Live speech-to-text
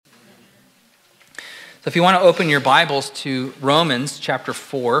So if you want to open your Bibles to Romans chapter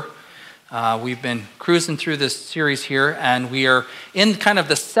 4, we've been cruising through this series here, and we are in kind of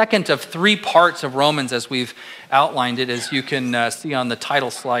the second of three parts of Romans as we've outlined it, as you can see on the title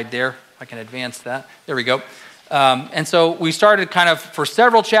slide there. If I can advance that. There we go. And so we started kind of for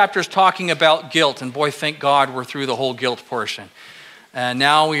several chapters talking about guilt, and boy, thank God we're through the whole guilt portion. And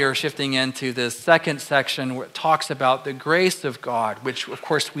now we are shifting into the second section where it talks about the grace of God, which of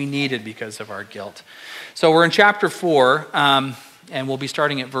course we needed because of our guilt. So we're in chapter 4, and we'll be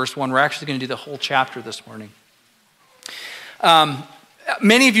starting at verse 1. We're actually going to do the whole chapter this morning.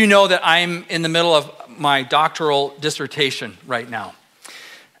 Many of you know that I'm in the middle of my doctoral dissertation right now.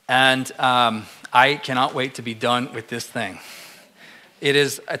 And I cannot wait to be done with this thing.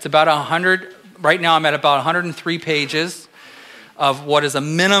 It's about 100, right now I'm at about 103 pages of what is a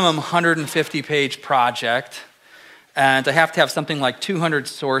minimum 150-page project. And I have to have something like 200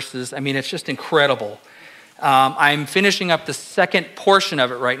 sources. I mean, it's just incredible. I'm finishing up the second portion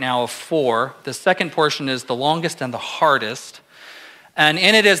of it right now of 4. The second portion is the longest and the hardest. And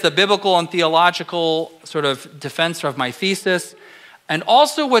in it is the biblical and theological sort of defense of my thesis, and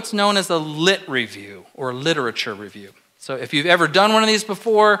also what's known as a lit review or literature review. So if you've ever done one of these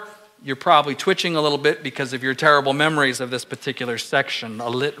before, you're probably twitching a little bit because of your terrible memories of this particular section, a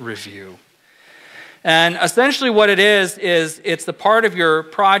lit review. And essentially what it is it's the part of your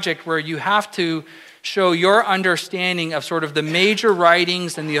project where you have to show your understanding of sort of the major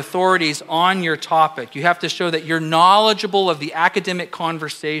writings and the authorities on your topic. You have to show that you're knowledgeable of the academic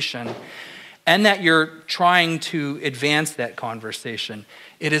conversation and that you're trying to advance that conversation.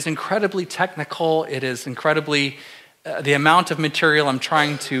 It is incredibly technical. It is incredibly, the amount of material I'm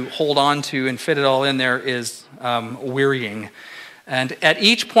trying to hold on to and fit it all in there is wearying. And at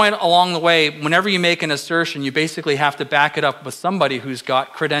each point along the way, whenever you make an assertion, you basically have to back it up with somebody who's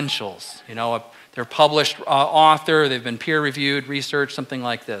got credentials. You know, they're a published author, they've been peer-reviewed, researched, something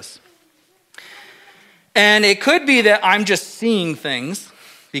like this. And it could be that I'm just seeing things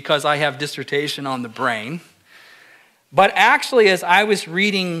because I have dissertation on the brain. But actually, as I was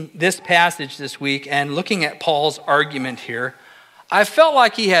reading this passage this week and looking at Paul's argument here, I felt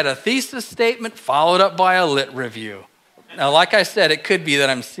like he had a thesis statement followed up by a lit review. Now, like I said, it could be that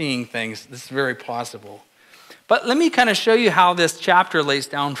I'm seeing things. This is very possible. But let me kind of show you how this chapter lays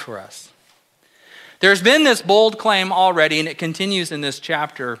down for us. There's been this bold claim already, and it continues in this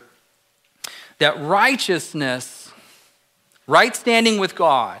chapter, that righteousness, right standing with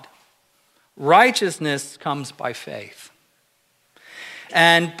God, righteousness comes by faith.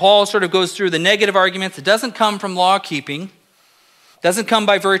 And Paul sort of goes through the negative arguments. It doesn't come from law keeping. It doesn't come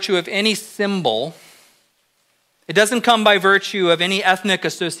by virtue of any symbol. It doesn't come by virtue of any ethnic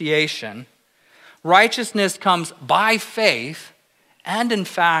association. Righteousness comes by faith, and in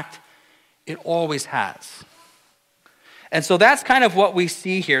fact, it always has. And so that's kind of what we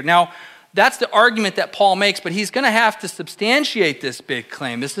see here. Now, that's the argument that Paul makes, but he's going to have to substantiate this big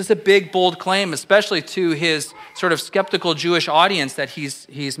claim. This is a big, bold claim, especially to his sort of skeptical Jewish audience that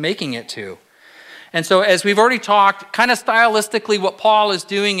he's making it to. And so as we've already talked, kind of stylistically, what Paul is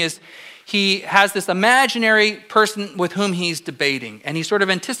doing is he has this imaginary person with whom he's debating, and he sort of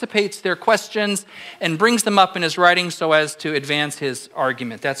anticipates their questions and brings them up in his writing so as to advance his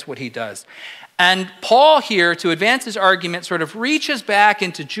argument. That's what he does. And Paul here, to advance his argument, sort of reaches back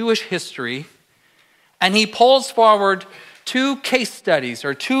into Jewish history, and he pulls forward 2 case studies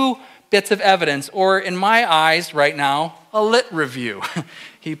or 2 bits of evidence, or in my eyes right now, a lit review.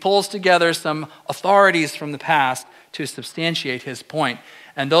 He pulls together some authorities from the past to substantiate his point.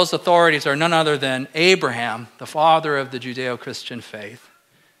 And those authorities are none other than Abraham, the father of the Judeo-Christian faith,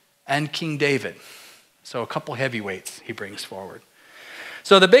 and King David. So a couple heavyweights he brings forward.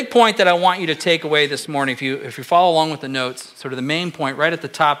 So the big point that I want you to take away this morning, if you follow along with the notes, sort of the main point right at the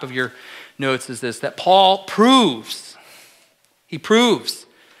top of your notes is this, that Paul proves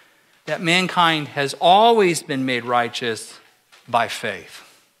that mankind has always been made righteous by faith.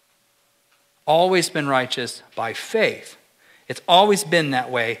 Always been righteous by faith. It's always been that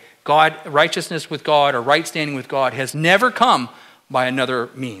way. Righteousness with God or right standing with God has never come by another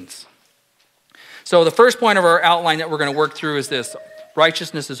means. So the first point of our outline that we're going to work through is this.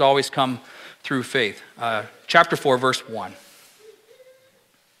 Righteousness has always come through faith. Chapter 4, verse 1.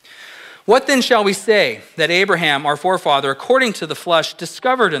 What then shall we say that Abraham, our forefather, according to the flesh,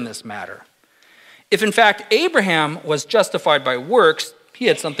 discovered in this matter? If in fact Abraham was justified by works, he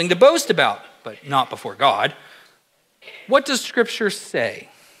had something to boast about, but not before God. What does Scripture say?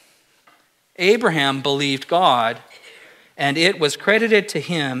 Abraham believed God, and it was credited to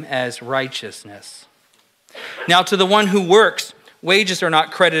him as righteousness. Now to the one who works, wages are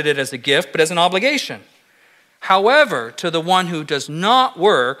not credited as a gift, but as an obligation. However, to the one who does not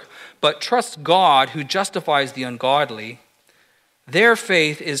work, but trusts God who justifies the ungodly, their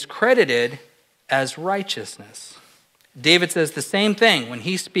faith is credited as righteousness. David says the same thing when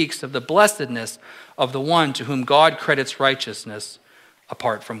he speaks of the blessedness of the one to whom God credits righteousness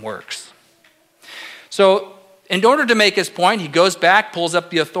apart from works. So, in order to make his point, he goes back, pulls up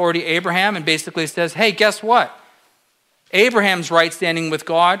the authority Abraham, and basically says, hey, guess what? Abraham's right standing with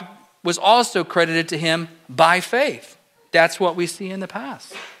God was also credited to him by faith. That's what we see in the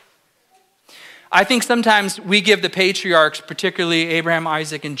past. I think sometimes we give the patriarchs, particularly Abraham,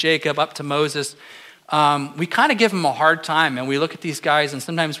 Isaac, and Jacob, up to Moses. We kind of give them a hard time, and we look at these guys, and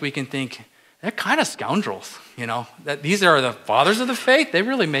sometimes we can think, they're kind of scoundrels, that these are the fathers of the faith. They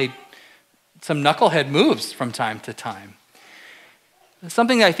really made some knucklehead moves from time to time.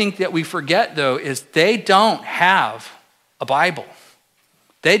 Something I think that we forget, though, is they don't have a Bible.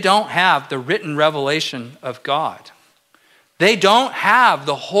 They don't have the written revelation of God. They don't have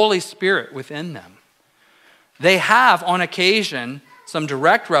the Holy Spirit within them. They have, on occasion, some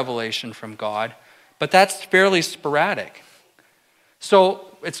direct revelation from God, but that's fairly sporadic. So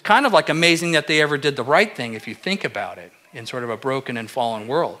it's kind of like amazing that they ever did the right thing if you think about it in sort of a broken and fallen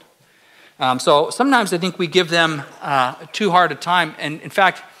world. So sometimes I think we give them too hard a time. And in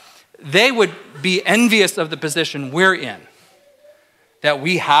fact, they would be envious of the position we're in. That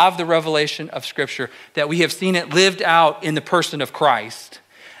we have the revelation of Scripture, that we have seen it lived out in the person of Christ,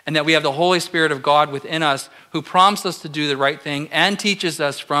 and that we have the Holy Spirit of God within us who prompts us to do the right thing and teaches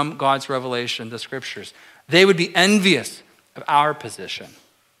us from God's revelation, the Scriptures. They would be envious of our position.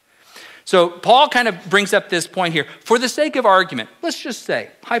 So Paul kind of brings up this point here. For the sake of argument, let's just say,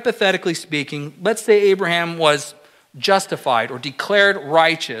 hypothetically speaking, let's say Abraham was justified or declared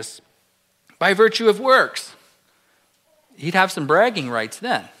righteous by virtue of works. He'd have some bragging rights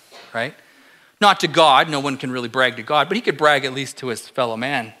then, right? Not to God. No one can really brag to God, but he could brag at least to his fellow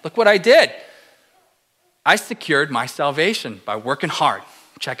man. Look what I did. I secured my salvation by working hard.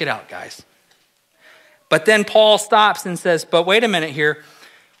 Check it out, guys. But then Paul stops and says, but wait a minute here.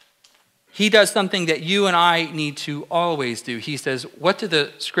 He does something that you and I need to always do. He says, what do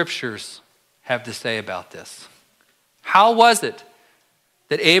the Scriptures have to say about this? How was it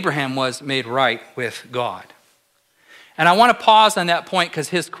that Abraham was made right with God? And I want to pause on that point because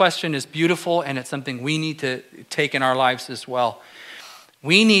his question is beautiful and it's something we need to take in our lives as well.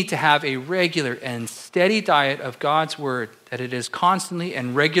 We need to have a regular and steady diet of God's Word, that it is constantly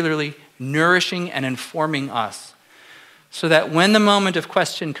and regularly nourishing and informing us, so that when the moment of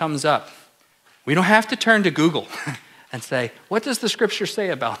question comes up, we don't have to turn to Google and say, what does the Scripture say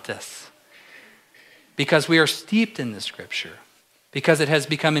about this? Because we are steeped in the Scripture. Because it has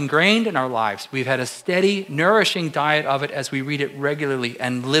become ingrained in our lives. We've had a steady, nourishing diet of it as we read it regularly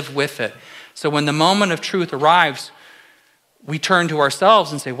and live with it. So when the moment of truth arrives, we turn to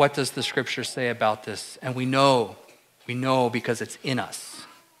ourselves and say, what does the Scripture say about this? And we know because it's in us.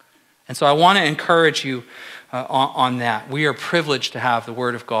 And so I want to encourage you on that. We are privileged to have the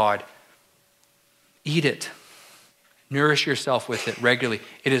Word of God. Eat it. Nourish yourself with it regularly.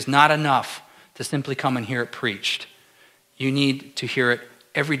 It is not enough to simply come and hear it preached. You need to hear it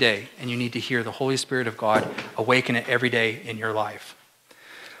every day, and you need to hear the Holy Spirit of God awaken it every day in your life.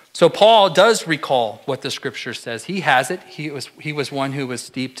 So Paul does recall what the Scripture says. He has it. He was one who was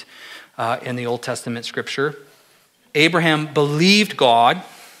steeped in the Old Testament Scripture. Abraham believed God,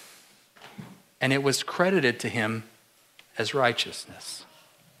 and it was credited to him as righteousness.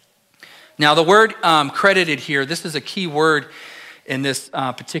 Now, the word credited here, this is a key word in this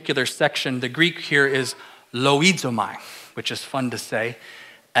particular section. The Greek here is loizomai, which is fun to say.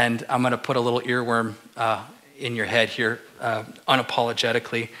 And I'm going to put a little earworm in your head here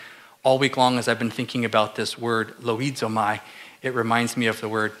unapologetically. All week long as I've been thinking about this word, loizomai, it reminds me of the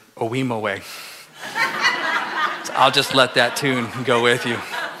word oimowe. So I'll just let that tune go with you.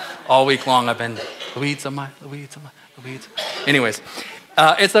 All week long I've been loizomai. Anyways,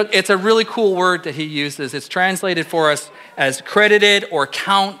 it's a really cool word that he uses. It's translated for us as credited or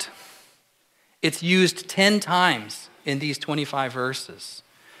count. It's used 10 times in these 25 verses.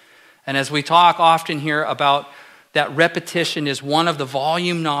 And as we talk often here about that repetition is one of the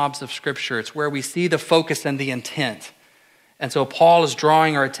volume knobs of Scripture. It's where we see the focus and the intent. And so Paul is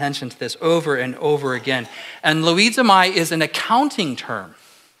drawing our attention to this over and over again. And loizomai is an accounting term.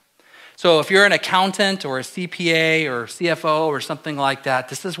 So if you're an accountant or a CPA or CFO or something like that,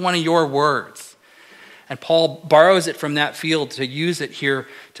 this is one of your words. And Paul borrows it from that field to use it here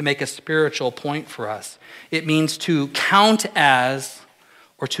to make a spiritual point for us. It means to count as,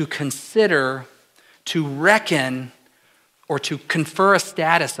 or to consider, to reckon, or to confer a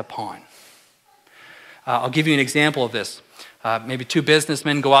status upon. I'll give you an example of this. Maybe two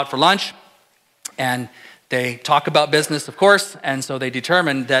businessmen go out for lunch, and they talk about business, of course, and so they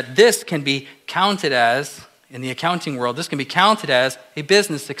determine that this can be counted as, in the accounting world, this can be counted as a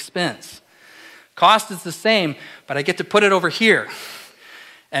business expense. Cost is the same, but I get to put it over here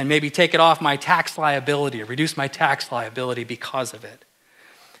and maybe take it off my tax liability or reduce my tax liability because of it.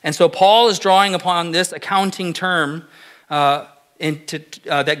 And so Paul is drawing upon this accounting term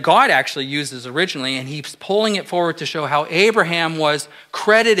that God actually uses originally, and he's pulling it forward to show how Abraham was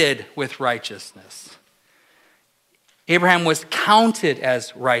credited with righteousness. Abraham was counted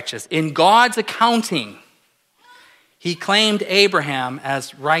as righteous. In God's accounting, he claimed Abraham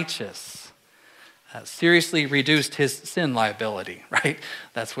as righteous. Seriously reduced his sin liability, right?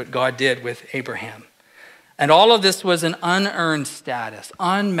 That's what God did with Abraham. And all of this was an unearned status,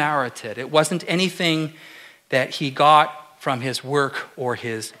 unmerited. It wasn't anything that he got from his work or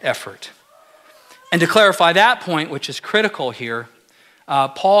his effort. And to clarify that point, which is critical here,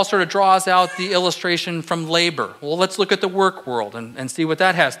 Paul sort of draws out the illustration from labor. Well, let's look at the work world and see what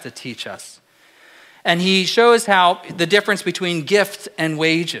that has to teach us. And he shows how the difference between gift and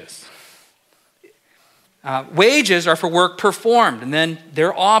wages. Wages are for work performed, and then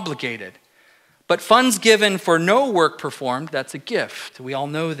they're obligated. But funds given for no work performed, that's a gift. We all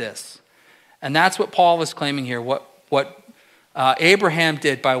know this. And that's what Paul is claiming here. What Abraham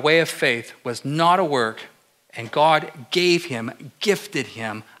did by way of faith was not a work, and God gave him, gifted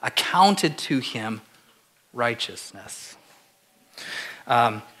him, accounted to him righteousness.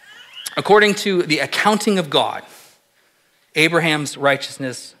 According to the accounting of God, Abraham's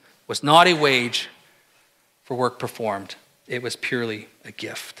righteousness was not a wage for work performed. It was purely a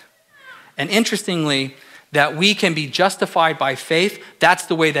gift. And interestingly, that we can be justified by faith, that's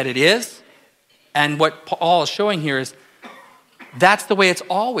the way that it is. And what Paul is showing here is that's the way it's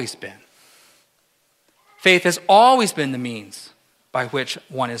always been. Faith has always been the means by which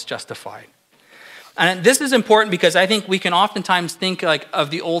one is justified. And this is important because I think we can oftentimes think like of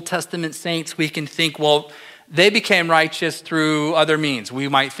the Old Testament saints. We can think, well, they became righteous through other means. We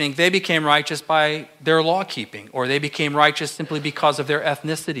might think they became righteous by their law keeping, or they became righteous simply because of their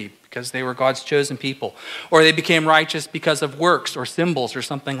ethnicity, because they were God's chosen people, or they became righteous because of works or symbols or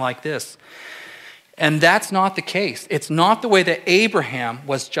something like this. And that's not the case. It's not the way that Abraham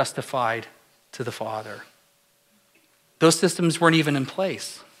was justified to the Father. Those systems weren't even in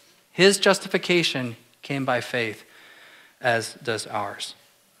place. His justification came by faith, as does ours.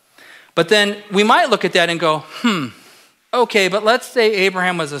 But then we might look at that and go, okay, but let's say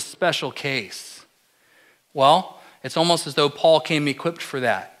Abraham was a special case. Well, it's almost as though Paul came equipped for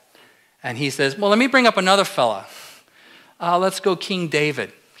that. And he says, well, let me bring up another fella. Let's go King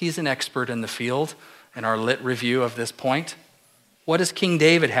David. He's an expert in the field in our lit review of this point. What does King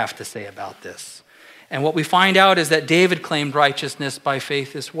David have to say about this? And what we find out is that David claimed righteousness by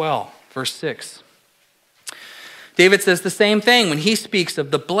faith as well. Verse 6. David says the same thing when he speaks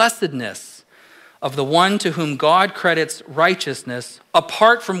of the blessedness of the one to whom God credits righteousness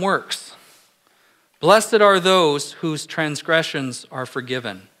apart from works. Blessed are those whose transgressions are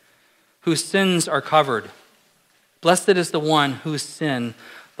forgiven, whose sins are covered. Blessed is the one whose sin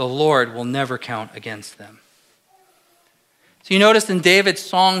the Lord will never count against them. So you notice in David's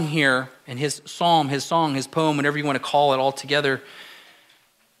song here, in his psalm, his song, his poem, whatever you want to call it all together,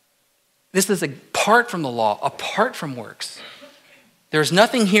 this is apart from the law, apart from works. There's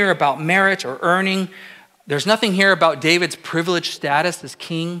nothing here about merit or earning. There's nothing here about David's privileged status as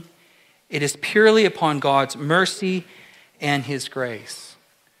king. It is purely upon God's mercy and his grace.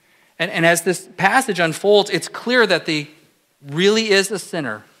 And as this passage unfolds, it's clear that the really is a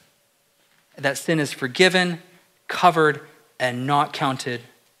sinner. That sin is forgiven, covered, and not counted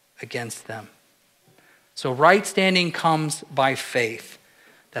against them. So right standing comes by faith.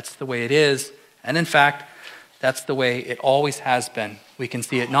 That's the way it is. And in fact, that's the way it always has been. We can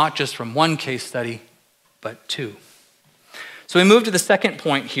see it not just from one case study, but two. So we move to the second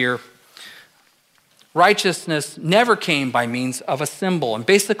point here. Righteousness never came by means of a symbol. And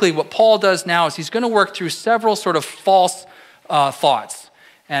basically what Paul does now is he's going to work through several sort of false thoughts.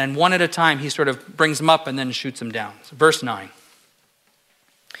 And one at a time, he sort of brings them up and then shoots them down. So verse 9.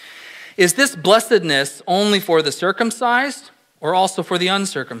 Is this blessedness only for the circumcised or also for the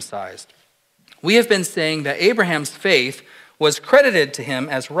uncircumcised? We have been saying that Abraham's faith was credited to him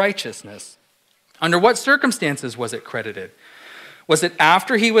as righteousness. Under what circumstances was it credited? Was it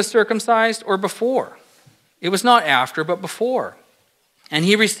after he was circumcised or before? It was not after, but before. And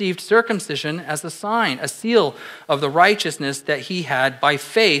he received circumcision as a sign, a seal of the righteousness that he had by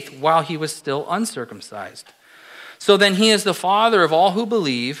faith while he was still uncircumcised. So then he is the father of all who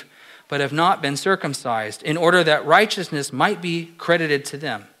believe, but have not been circumcised, in order that righteousness might be credited to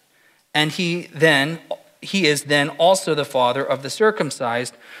them. And he is then also the father of the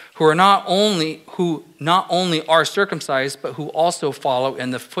circumcised, who not only are circumcised, but who also follow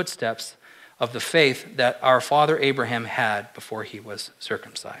in the footsteps of the faith that our father Abraham had before he was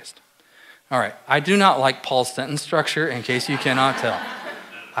circumcised. All right, I do not like Paul's sentence structure, in case you cannot tell.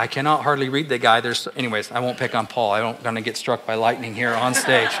 I cannot hardly read the guy. Anyways, I won't pick on Paul. I'm going to get struck by lightning here on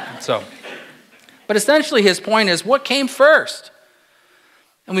stage. But essentially his point is, what came first?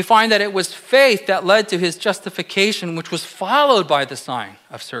 And we find that it was faith that led to his justification, which was followed by the sign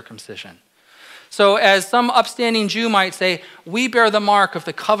of circumcision. So as some upstanding Jew might say, we bear the mark of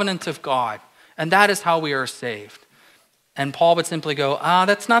the covenant of God, and that is how we are saved. And Paul would simply go,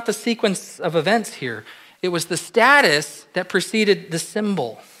 that's not the sequence of events here. It was the status that preceded the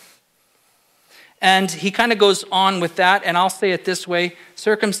symbol. And he kind of goes on with that, and I'll say it this way: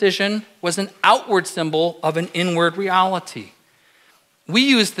 circumcision was an outward symbol of an inward reality. We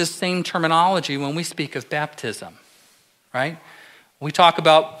use this same terminology when we speak of baptism, right? We talk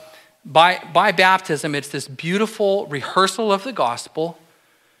about, by baptism, it's this beautiful rehearsal of the gospel,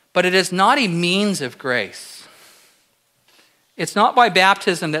 but it is not a means of grace. It's not by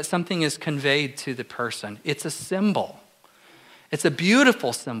baptism that something is conveyed to the person. It's a symbol. It's a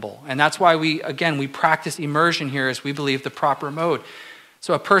beautiful symbol. And that's why we practice immersion here, as we believe the proper mode.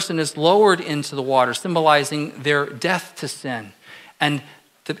 So a person is lowered into the water, symbolizing their death to sin. And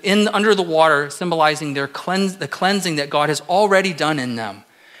under the water, symbolizing the cleansing that God has already done in them.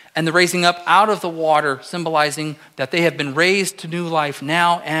 And the raising up out of the water, symbolizing that they have been raised to new life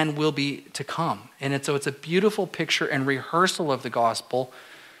now and will be to come. And so it's a beautiful picture and rehearsal of the gospel.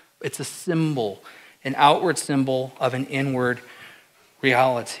 It's a symbol, an outward symbol of an inward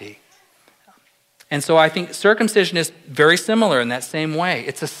reality. And so I think circumcision is very similar in that same way.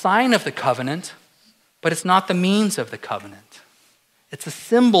 It's a sign of the covenant, but it's not the means of the covenant. It's a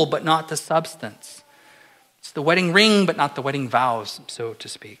symbol, but not the substance. It's the wedding ring, but not the wedding vows, so to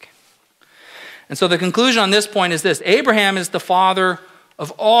speak. And so the conclusion on this point is this: Abraham is the father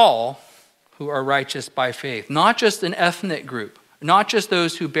of all who are righteous by faith. Not just an ethnic group, not just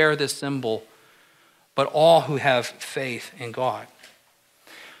those who bear this symbol, but all who have faith in God.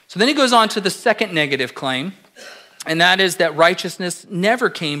 So then he goes on to the second negative claim, and that is that righteousness never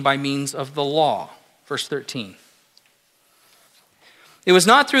came by means of the law. Verse 13. It was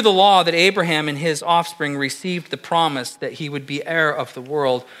not through the law that Abraham and his offspring received the promise that he would be heir of the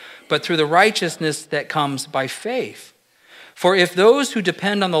world, but through the righteousness that comes by faith. For if those who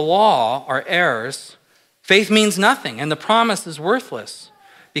depend on the law are heirs, faith means nothing, and the promise is worthless,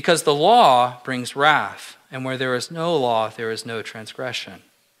 because the law brings wrath, and where there is no law, there is no transgression.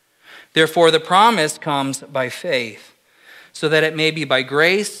 Therefore, the promise comes by faith, so that it may be by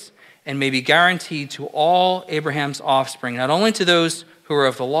grace and may be guaranteed to all Abraham's offspring, not only to those who are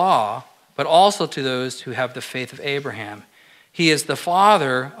of the law, but also to those who have the faith of Abraham. He is the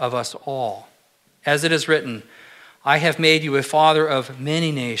father of us all. As it is written, I have made you a father of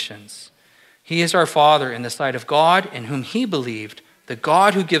many nations. He is our father in the sight of God, in whom he believed, the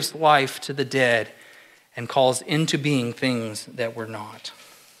God who gives life to the dead and calls into being things that were not.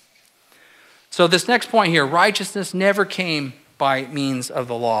 So this next point here, righteousness never came by means of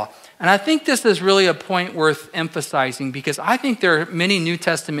the law. And I think this is really a point worth emphasizing, because I think there are many New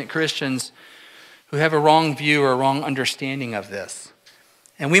Testament Christians who have a wrong view or a wrong understanding of this.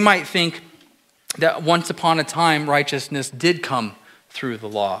 And we might think that once upon a time, righteousness did come through the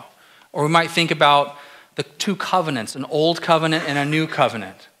law. Or we might think about the two covenants, an old covenant and a new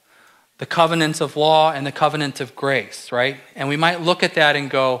covenant. The covenants of law and the covenant of grace, right? And we might look at that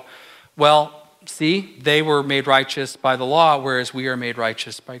and go, well, see, they were made righteous by the law, whereas we are made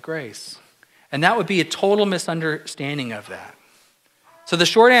righteous by grace. And that would be a total misunderstanding of that. So the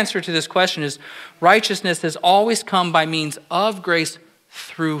short answer to this question is righteousness has always come by means of grace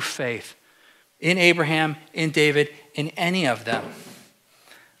through faith. In Abraham, in David, in any of them.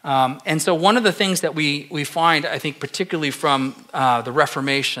 And so one of the things that we find, I think, particularly from the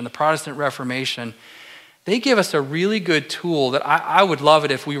Reformation, the Protestant Reformation, they give us a really good tool that I would love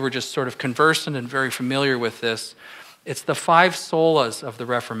it if we were just sort of conversant and very familiar with this. It's the 5 solas of the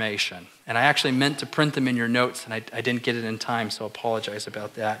Reformation. And I actually meant to print them in your notes, and I didn't get it in time, so I apologize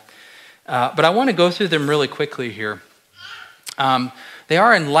about that. But I want to go through them really quickly here. They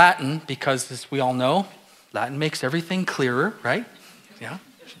are in Latin because, as we all know, Latin makes everything clearer, right? Yeah?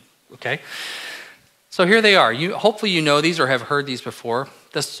 Okay. So here they are. Hopefully you know these or have heard these before.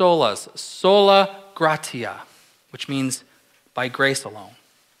 The solas. Sola gratia, which means by grace alone.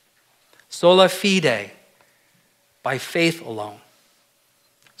 Sola fide, by faith alone.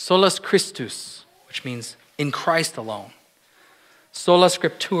 Solus Christus, which means in Christ alone. Sola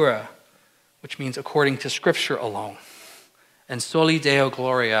Scriptura, which means according to Scripture alone. And Soli Deo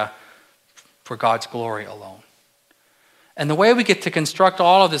Gloria, for God's glory alone. And the way we get to construct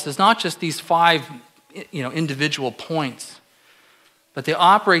all of this is not just these 5 individual points, but they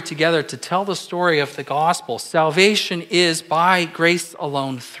operate together to tell the story of the gospel. Salvation is by grace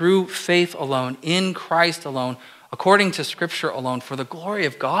alone, through faith alone, in Christ alone, according to Scripture alone, for the glory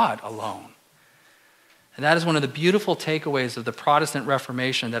of God alone. And that is one of the beautiful takeaways of the Protestant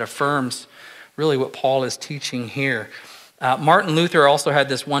Reformation that affirms really what Paul is teaching here. Martin Luther also had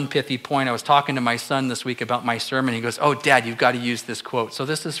this one pithy point. I was talking to my son this week about my sermon. He goes, "Oh, Dad, you've got to use this quote." So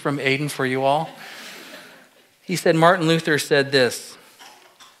this is from Aiden for you all. He said, Martin Luther said this: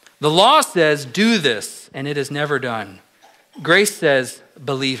 "The law says, do this, and it is never done. Grace says,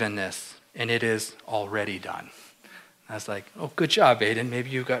 believe in this, and it is already done." I was like, oh, good job, Aiden. Maybe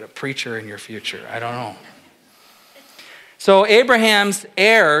you've got a preacher in your future. I don't know. So Abraham's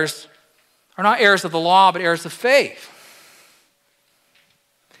heirs are not heirs of the law, but heirs of faith.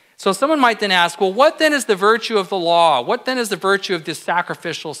 So someone might then ask, well, what then is the virtue of the law? What then is the virtue of this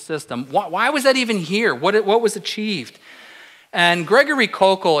sacrificial system? Why was that even here? What was achieved? And Gregory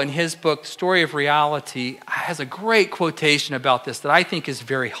Kokel, in his book, Story of Reality, has a great quotation about this that I think is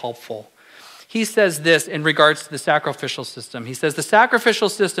very helpful. He says this in regards to the sacrificial system. He says, the sacrificial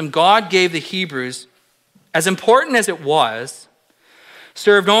system God gave the Hebrews, as important as it was,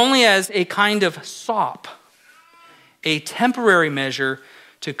 served only as a kind of sop, a temporary measure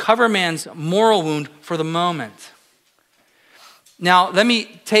to cover man's moral wound for the moment. Now, let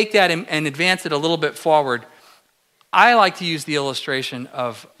me take that and advance it a little bit forward. I like to use the illustration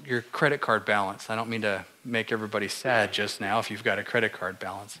of your credit card balance. I don't mean to make everybody sad just now if you've got a credit card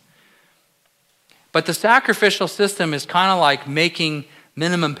balance. But the sacrificial system is kind of like making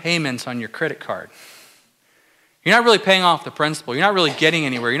minimum payments on your credit card. You're not really paying off the principal. You're not really getting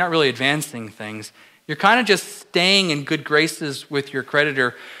anywhere. You're not really advancing things. You're kind of just staying in good graces with your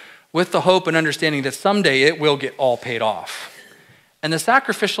creditor with the hope and understanding that someday it will get all paid off. And the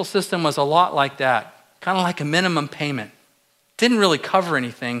sacrificial system was a lot like that, kind of like a minimum payment. Didn't really cover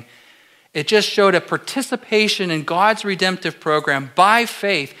anything. It just showed a participation in God's redemptive program by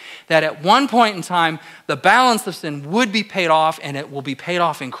faith that at one point in time, the balance of sin would be paid off, and it will be paid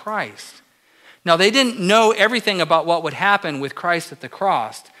off in Christ. Now, they didn't know everything about what would happen with Christ at the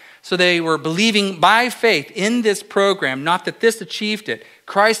cross. So they were believing by faith in this program, not that this achieved it.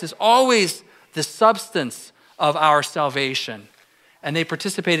 Christ is always the substance of our salvation. And they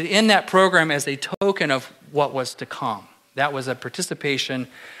participated in that program as a token of what was to come. That was a participation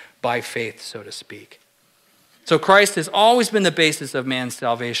by faith, so to speak. So Christ has always been the basis of man's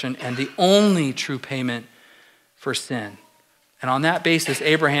salvation and the only true payment for sin. And on that basis,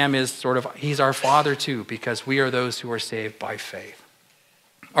 Abraham is he's our father too, because we are those who are saved by faith.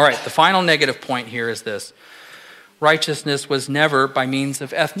 All right, the final negative point here is this. Righteousness was never by means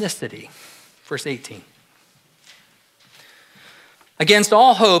of ethnicity. Verse 18. Against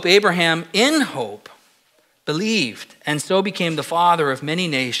all hope, Abraham, in hope, believed, and so became the father of many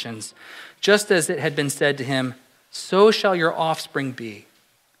nations, just as it had been said to him, so shall your offspring be.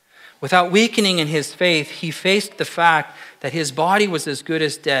 Without weakening in his faith, he faced the fact that his body was as good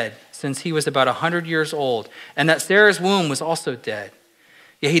as dead, since he was about 100 years old, and that Sarah's womb was also dead.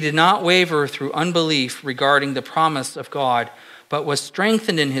 Yet he did not waver through unbelief regarding the promise of God, but was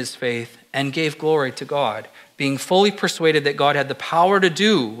strengthened in his faith and gave glory to God, being fully persuaded that God had the power to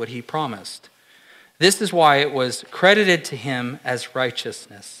do what he promised. This is why it was credited to him as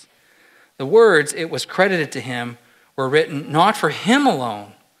righteousness. The words "it was credited to him" were written not for him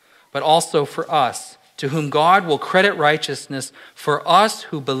alone, but also for us, to whom God will credit righteousness, for us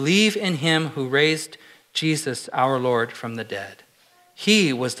who believe in him who raised Jesus our Lord from the dead.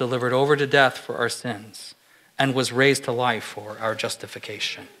 He was delivered over to death for our sins and was raised to life for our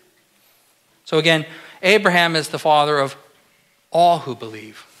justification. So again, Abraham is the father of all who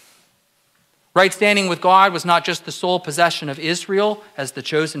believe. Right standing with God was not just the sole possession of Israel as the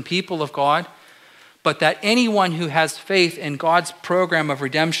chosen people of God, but that anyone who has faith in God's program of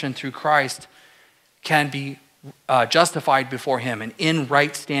redemption through Christ can be justified before him and in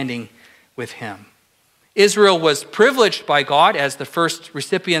right standing with him. Israel was privileged by God as the first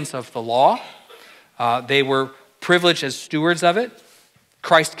recipients of the law. They were privileged as stewards of it.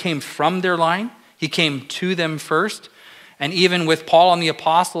 Christ came from their line. He came to them first. And even with Paul and the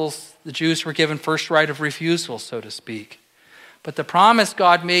apostles, the Jews were given first right of refusal, so to speak. But the promise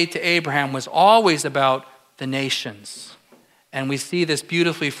God made to Abraham was always about the nations. And we see this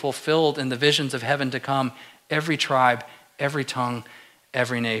beautifully fulfilled in the visions of heaven to come. Every tribe, every tongue,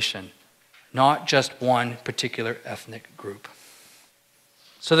 every nation, not just one particular ethnic group.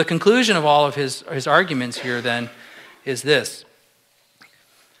 So the conclusion of all of his arguments here then is this: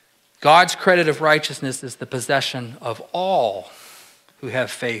 God's credit of righteousness is the possession of all who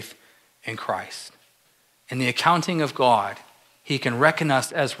have faith in Christ. In the accounting of God, he can reckon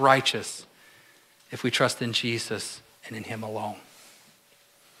us as righteous if we trust in Jesus and in him alone.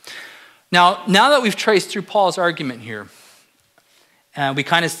 Now that we've traced through Paul's argument here, we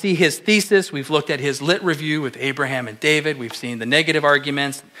kind of see his thesis. We've looked at his lit review with Abraham and David. We've seen the negative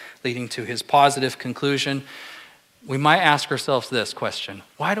arguments leading to his positive conclusion. We might ask ourselves this question: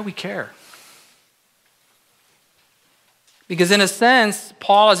 why do we care? Because in a sense,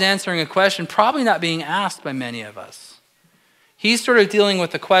 Paul is answering a question probably not being asked by many of us. He's sort of dealing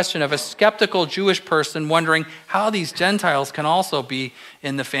with the question of a skeptical Jewish person wondering how these Gentiles can also be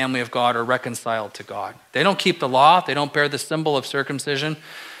in the family of God or reconciled to God. They don't keep the law. They don't bear the symbol of circumcision.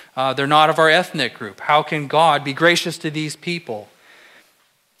 They're not of our ethnic group. How can God be gracious to these people?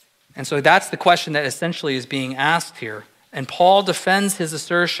 And so that's the question that essentially is being asked here. And Paul defends his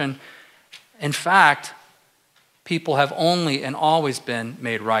assertion. In fact, people have only and always been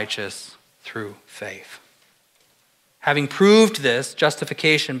made righteous through faith. Having proved this,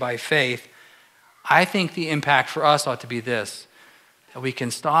 justification by faith, I think the impact for us ought to be this: that we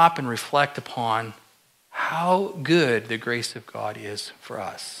can stop and reflect upon how good the grace of God is for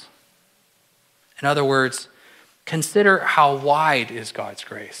us. In other words, consider how wide is God's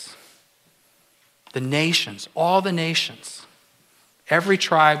grace. The nations, all the nations, every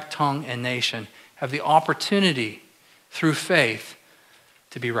tribe, tongue, and nation have the opportunity through faith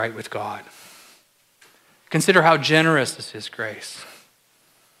to be right with God. Consider how generous is his grace.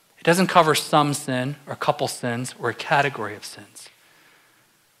 It doesn't cover some sin or a couple sins or a category of sins.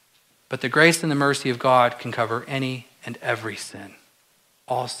 But the grace and the mercy of God can cover any and every sin,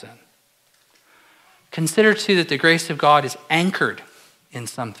 all sin. Consider too that the grace of God is anchored in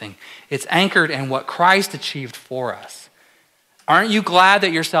something. It's anchored in what Christ achieved for us. Aren't you glad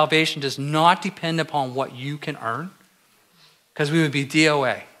that your salvation does not depend upon what you can earn? Because we would be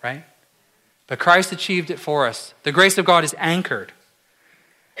DOA, right? But Christ achieved it for us. The grace of God is anchored.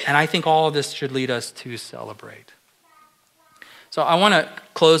 And I think all of this should lead us to celebrate. So I want to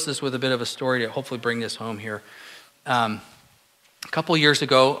close this with a bit of a story to hopefully bring this home here. A couple years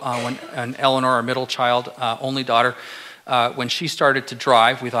ago, when Eleanor, our middle child, only daughter, when she started to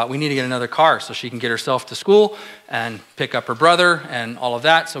drive, we thought we need to get another car so she can get herself to school and pick up her brother and all of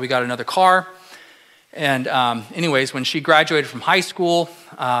that. So we got another car. And anyways, when she graduated from high school,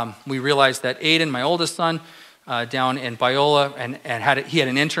 we realized that Aiden, my oldest son, down in Biola, and he had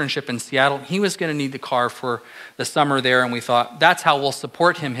an internship in Seattle. He was going to need the car for the summer there, and we thought that's how we'll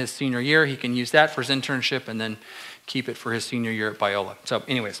support him his senior year. He can use that for his internship and then keep it for his senior year at Biola. So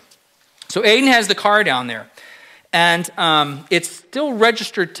anyways, so Aiden has the car down there, and it's still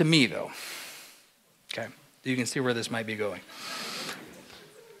registered to me, though. Okay, you can see where this might be going.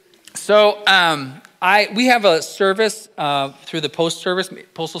 So we have a service through the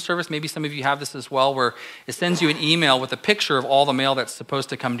postal service. Maybe some of you have this as well, where it sends you an email with a picture of all the mail that's supposed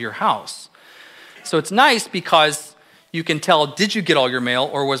to come to your house. So it's nice because you can tell, did you get all your mail,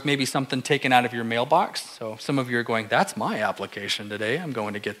 or was maybe something taken out of your mailbox? So some of you are going, that's my application today. I'm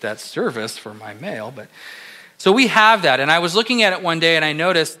going to get that service for my mail. So we have that. And I was looking at it one day, and I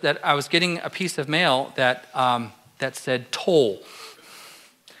noticed that I was getting a piece of mail that said toll.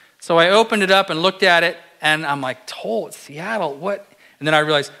 So I opened it up and looked at it, and I'm like, toll, it's Seattle, what? And then I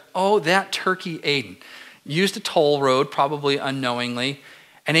realized, oh, that turkey Aiden used a toll road, probably unknowingly,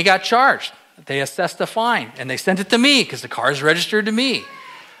 and he got charged. They assessed a fine, and they sent it to me because the car is registered to me.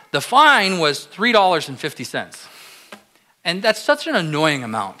 The fine was $3.50. And that's such an annoying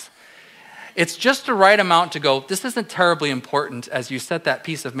amount. It's just the right amount to go, this isn't terribly important as you set that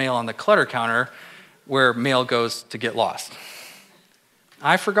piece of mail on the clutter counter where mail goes to get lost.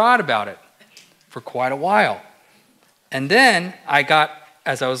 I forgot about it for quite a while. And then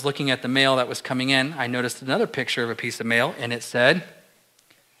as I was looking at the mail that was coming in, I noticed another picture of a piece of mail, and it said,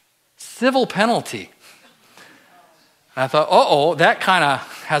 civil penalty. And I thought, that kind of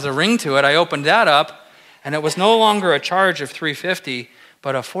has a ring to it. I opened that up, and it was no longer a charge of $3.50,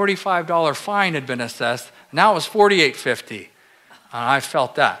 but a $45 fine had been assessed. Now it was $48.50. I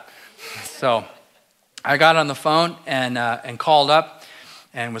felt that. So I got on the phone and called up,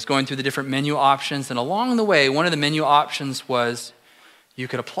 and was going through the different menu options. And along the way, one of the menu options was you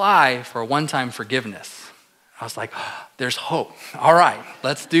could apply for a one-time forgiveness. I was like, there's hope. All right,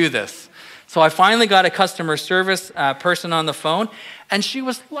 let's do this. So I finally got a customer service person on the phone, and she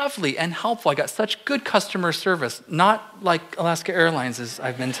was lovely and helpful. I got such good customer service, not like Alaska Airlines, as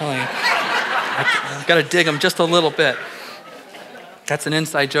I've been telling you. I've got to dig them just a little bit. That's an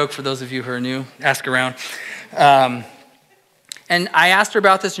inside joke for those of you who are new. Ask around. And I asked her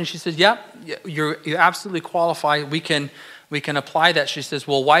about this, and she said, yep, you absolutely qualify. We can apply that. She says,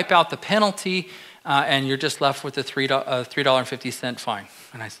 we'll wipe out the penalty, and you're just left with a $3.50 fine.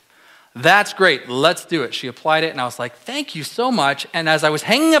 And I said, that's great. Let's do it. She applied it, and I was like, thank you so much. And as I was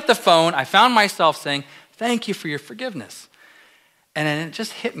hanging up the phone, I found myself saying, thank you for your forgiveness. And then it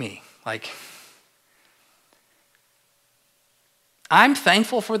just hit me, like, I'm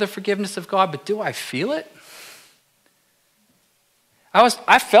thankful for the forgiveness of God, but do I feel it?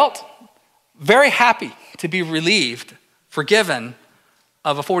 I felt very happy to be relieved, forgiven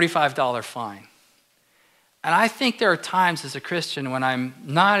of a $45 fine. And I think there are times as a Christian when I'm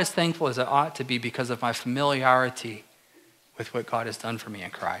not as thankful as I ought to be because of my familiarity with what God has done for me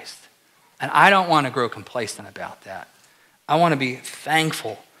in Christ. And I don't want to grow complacent about that. I want to be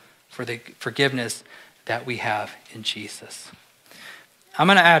thankful for the forgiveness that we have in Jesus. I'm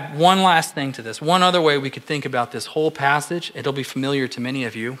going to add one last thing to this. One other way we could think about this whole passage. It'll be familiar to many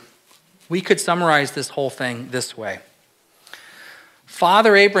of you. We could summarize this whole thing this way.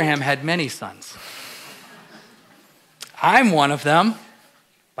 Father Abraham had many sons. I'm one of them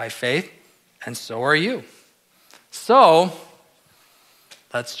by faith, and so are you. So,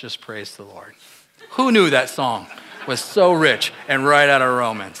 let's just praise the Lord. Who knew that song was so rich and right out of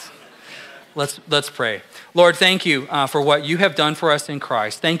Romans? Let's pray. Lord, thank you for what you have done for us in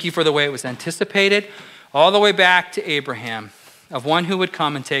Christ. Thank you for the way it was anticipated all the way back to Abraham, of one who would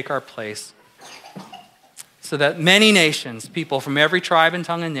come and take our place, so that many nations, people from every tribe and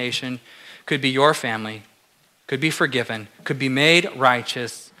tongue and nation, could be your family, could be forgiven, could be made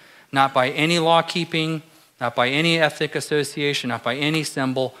righteous, not by any law keeping, not by any ethnic association, not by any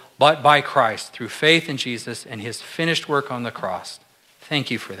symbol, but by Christ, through faith in Jesus and his finished work on the cross. Thank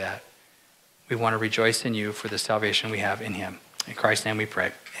you for that. We want to rejoice in you for the salvation we have in him. In Christ's name we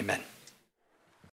pray. Amen.